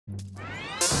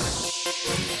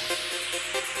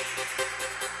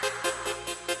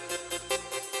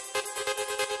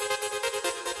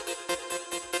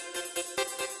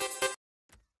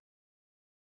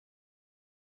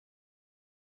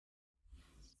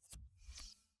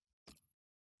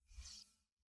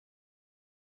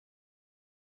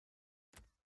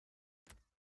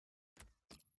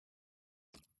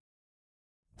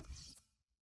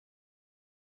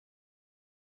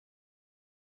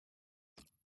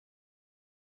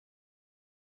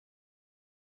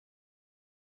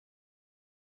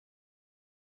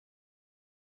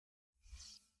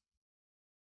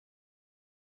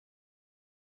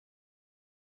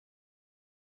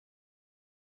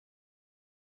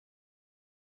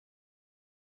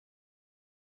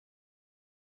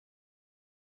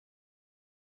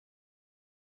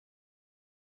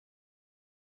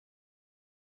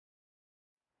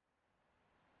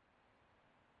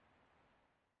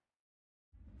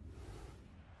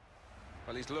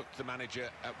Well, he's looked, the manager,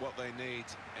 at what they need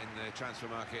in the transfer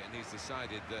market, and he's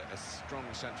decided that a strong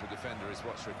central defender is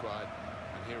what's required.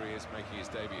 And here he is making his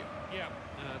debut. Yeah,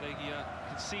 they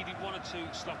conceded 1 or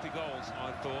 2 sloppy goals,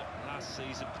 I thought, last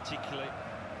season particularly.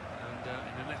 And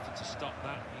in an effort to stop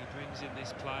that, he brings in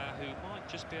this player who might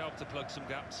just be able to plug some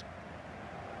gaps.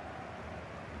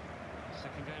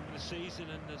 Second game of the season,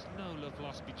 and there's no love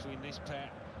lost between this pair.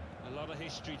 A lot of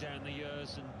history down the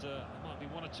years, and there might be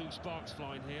 1 or 2 sparks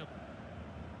flying here.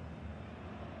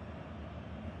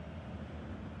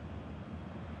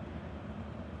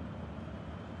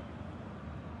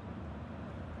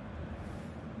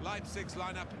 Leipzig's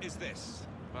lineup is this.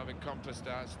 Marvin Kompler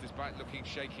starts, despite looking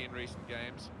shaky in recent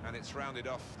games, and it's rounded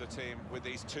off the team with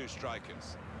these 2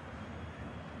 strikers.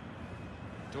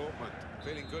 Dortmund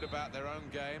feeling good about their own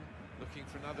game, looking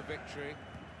for another victory.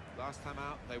 Last time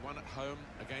out, they won at home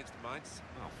against Mainz.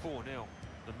 Oh, 4-0.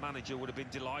 The manager would have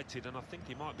been delighted, and I think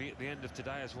he might be at the end of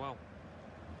today as well.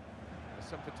 There's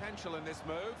some potential in this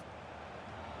move.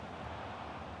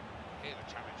 Here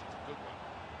the challenge is a good one.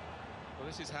 Well,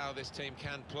 this is how this team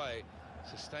can play.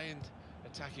 Sustained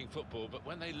attacking football, but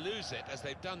when they lose it, as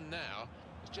they've done now,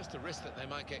 it's just a risk that they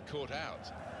might get caught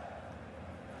out.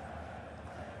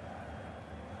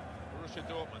 Borussia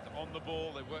Dortmund on the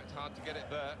ball, they worked hard to get it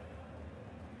there.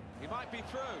 He might be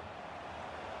through.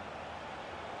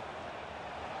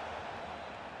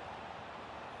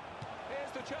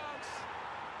 Here's the chance.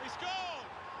 He's gone!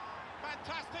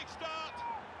 Fantastic start.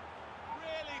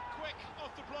 Really quick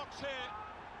off the blocks here.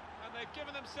 And they've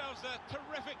given themselves a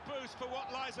terrific boost for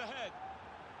what lies ahead.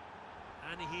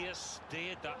 And he has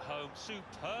steered that home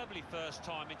superbly first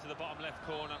time into the bottom left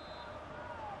corner.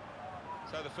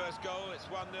 So the first goal, it's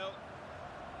 1-0.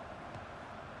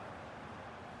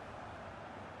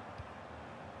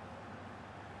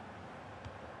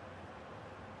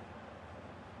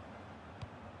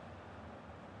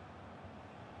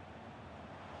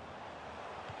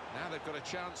 Now they've got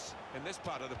a chance in this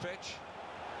part of the pitch.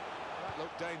 That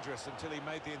looked dangerous until he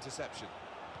made the interception.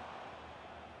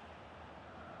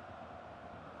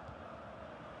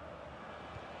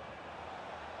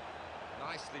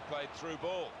 Nicely played through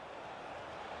ball.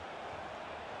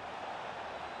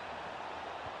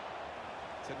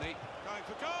 Taneep going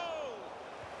for goal!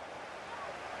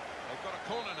 They've got a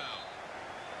corner now.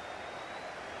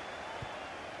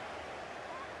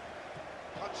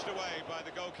 Punched away by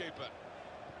the goalkeeper.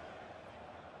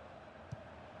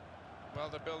 Well,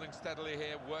 they're building steadily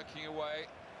here, working away.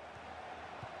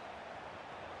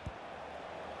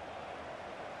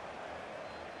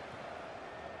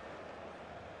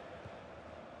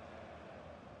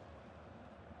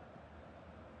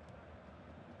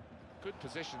 Good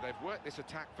position. They've worked this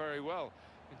attack very well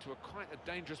into quite a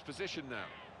dangerous position now.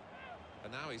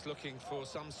 And now he's looking for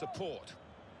some support.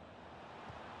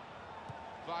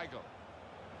 Weigl.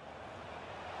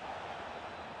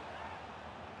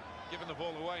 Giving the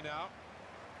ball away now.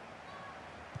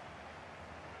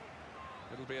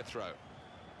 It'll be a throw.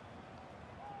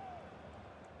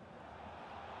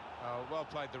 Oh, well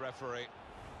played, the referee.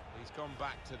 He's gone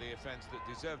back to the offence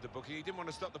that deserved the booking. He didn't want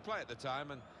to stop the play at the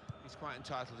time, and he's quite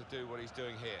entitled to do what he's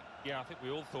doing here. Yeah, I think we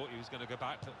all thought he was going to go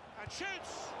back to... And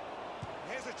shoots!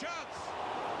 Here's a chance!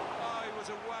 Oh, he was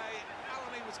away.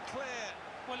 Allen, was clear.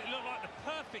 Well, it looked like the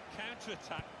perfect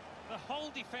counter-attack. The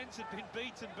whole defence had been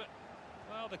beaten, but,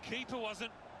 well, the keeper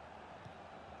wasn't.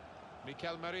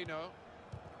 Mikel Merino.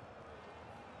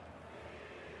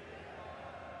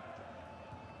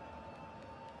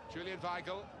 Julian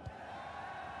Weigl.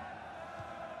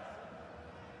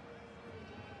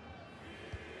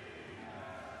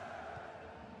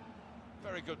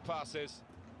 Very good passes.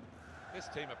 This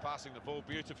team are passing the ball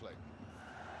beautifully.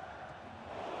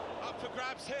 Up for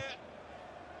grabs here.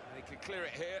 And he can clear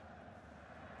it here.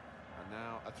 And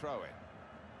now a throw-in.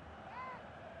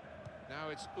 Now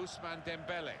it's Ousmane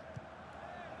Dembele.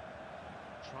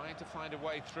 Trying to find a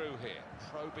way through here,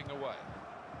 probing away.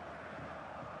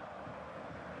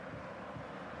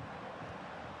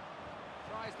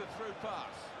 Tries the through pass.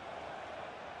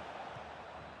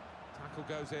 Tackle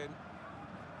goes in.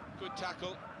 Good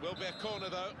tackle. Will be a corner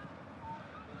though.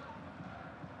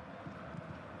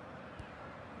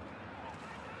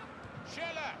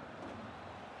 Schiller.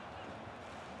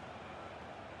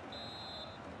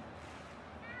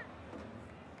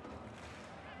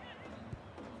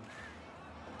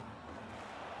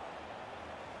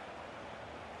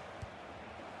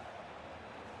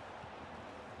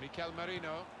 Mikel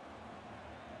Merino.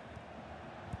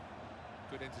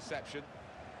 Good interception.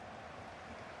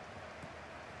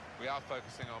 We are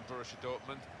focusing on Borussia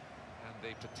Dortmund and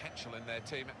the potential in their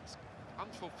team. It's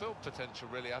unfulfilled potential,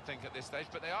 really, I think, at this stage,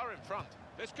 but they are in front.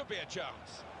 This could be a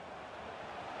chance.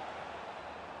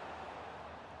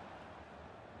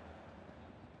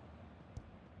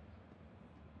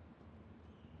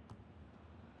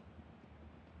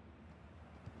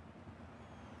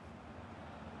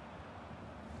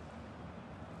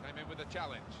 Came in with a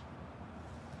challenge.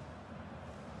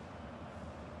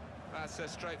 That's a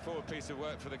straightforward piece of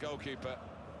work for the goalkeeper.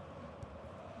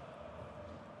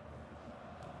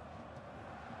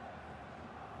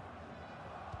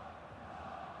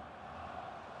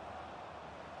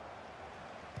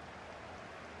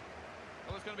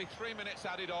 Well, there's going to be 3 minutes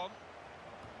added on.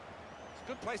 It's a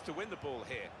good place to win the ball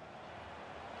here.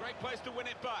 Great place to win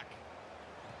it back.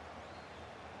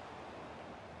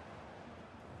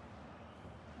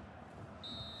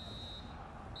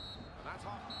 And that's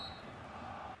off.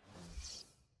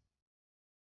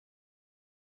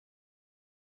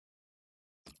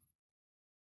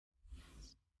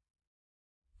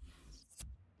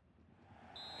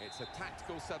 It's a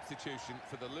tactical substitution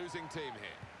for the losing team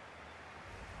here.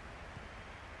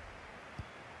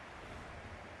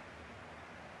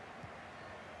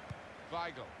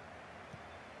 Weigl.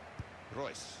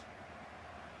 Royce.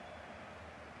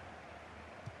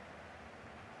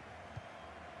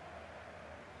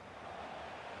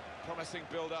 Promising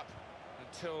build-up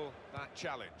until that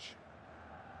challenge.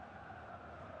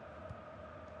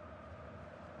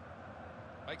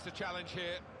 Makes the challenge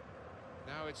here.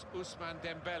 Now it's Ousmane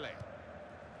Dembele.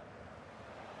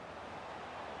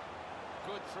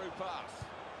 Good through pass.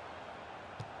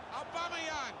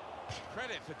 Aubameyang.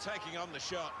 Credit for taking on the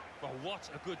shot. Well, what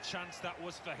a good chance that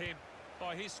was for him.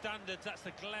 By his standards, that's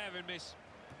the glaring miss.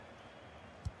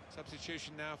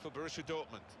 Substitution now for Borussia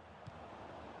Dortmund.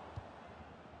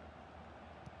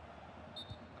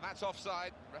 And that's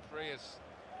offside. Referee has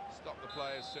stopped the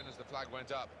play as soon as the flag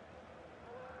went up.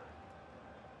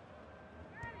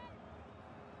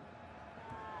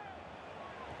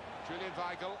 Julian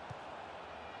Weigl.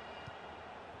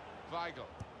 Weigl.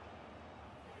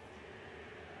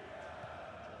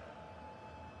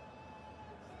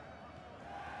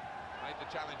 Made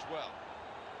the challenge well.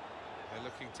 They're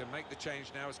looking to make the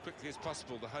change now as quickly as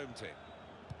possible, the home team.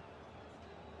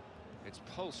 It's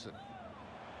Poulsen.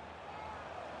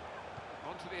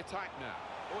 On to the attack now.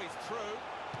 Oh, he's through.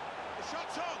 The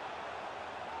shot's on!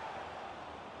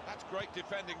 That's great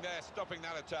defending there, stopping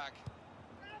that attack.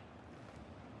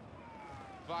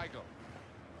 Weigl.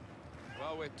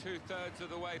 Well, we're 2/3 of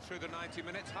the way through the 90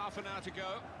 minutes, half an hour to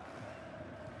go.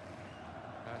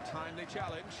 A timely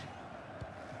challenge.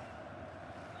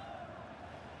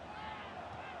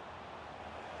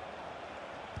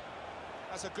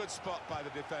 That's a good spot by the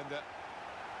defender.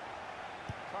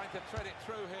 Trying to thread it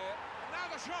through here. Now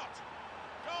the shot!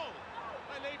 Goal!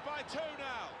 They lead by 2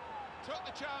 now. Took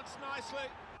the chance nicely.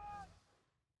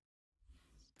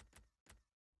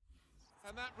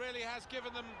 And that really has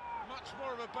given them much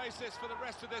more of a basis for the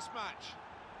rest of this match.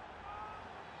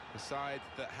 The side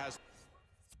that has...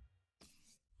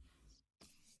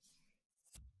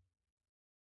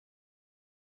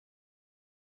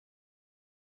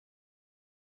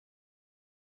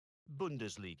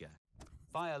 Bundesliga.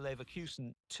 Bayer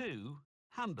Leverkusen 2,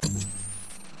 Hamburg.